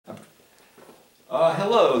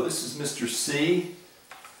Hello, this is Mr. C.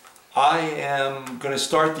 I am going to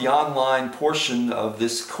start the online portion of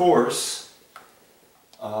this course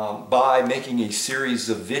by making a series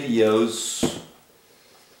of videos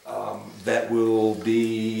that will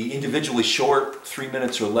be individually short, 3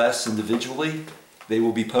 minutes or less individually. They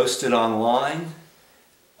will be posted online.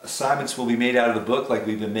 Assignments will be made out of the book like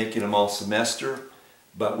we've been making them all semester,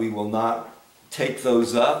 but we will not take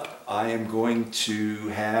those up. I am going to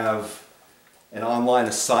have an online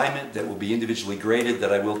assignment that will be individually graded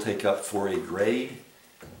that I will take up for a grade.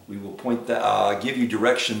 We will give you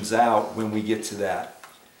directions out when we get to that.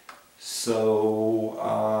 So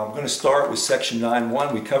I'm going to start with section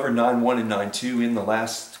 9.1. We covered 9.1 and 9.2 in the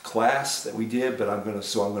last class that we did, but I'm going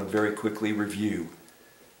to very quickly review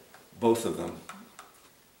both of them.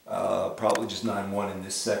 Probably just 9.1 in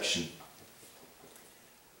this section.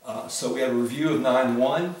 So we have a review of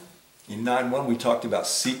 9.1. In 9.1 we talked about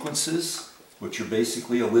sequences, which are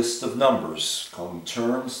basically a list of numbers, call them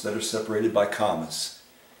terms that are separated by commas.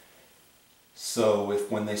 So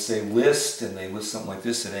when they say list, and they list something like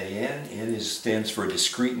this in AN, N stands for a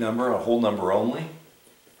discrete number, a whole number only.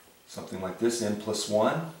 Something like this, N plus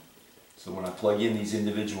 1. So when I plug in these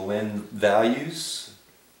individual N values,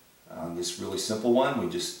 on this really simple one, we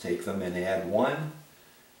just take them and add 1,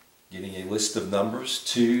 getting a list of numbers,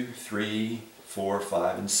 2, 3, 4,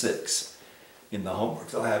 5, and 6. In the homework,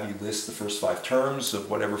 they'll have you list the first 5 terms of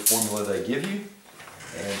whatever formula they give you.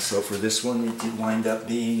 And so for this one, it did wind up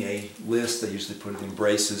being a list. I usually put it in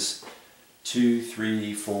braces, 2,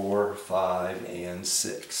 3, 4, 5, and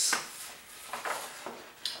 6.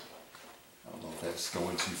 I don't know if that's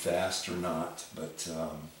going too fast or not, but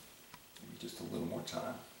maybe just a little more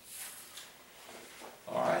time.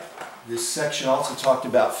 All right, this section also talked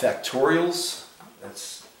about factorials.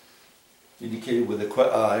 That's indicated with an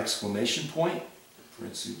exclamation point. For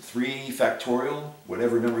instance, 3 factorial,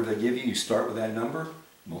 whatever number they give you, you start with that number,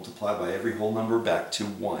 multiply by every whole number back to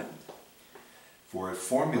 1. For a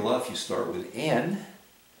formula, if you start with n,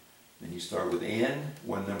 then you start with n,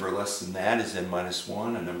 one number less than that is n minus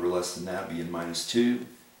 1, a number less than that would be n minus 2,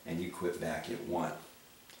 and you quit back at 1.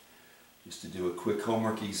 Just to do a quick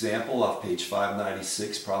homework example off page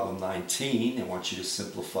 596, problem 19, I want you to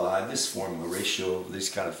simplify this formula, ratio of these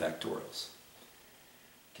kind of factorials.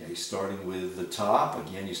 Okay, starting with the top,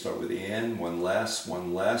 again you start with n, 1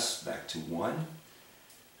 less, back to 1.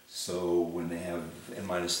 So when they have n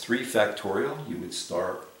minus 3 factorial, you would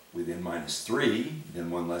start with n minus 3,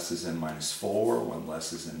 then 1 less is n minus 4, 1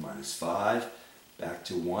 less is n minus 5, back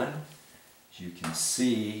to 1. You can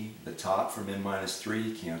see the top from n minus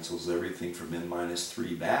 3 cancels everything from n minus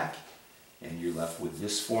 3 back, and you're left with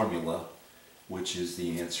this formula, which is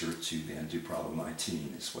the answer to then to problem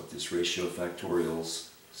 19. It's what this ratio of factorials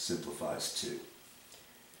simplifies to.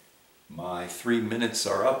 My 3 minutes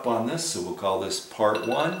are up on this, so we'll call this part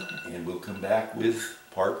 1, and we'll come back with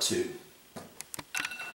part 2.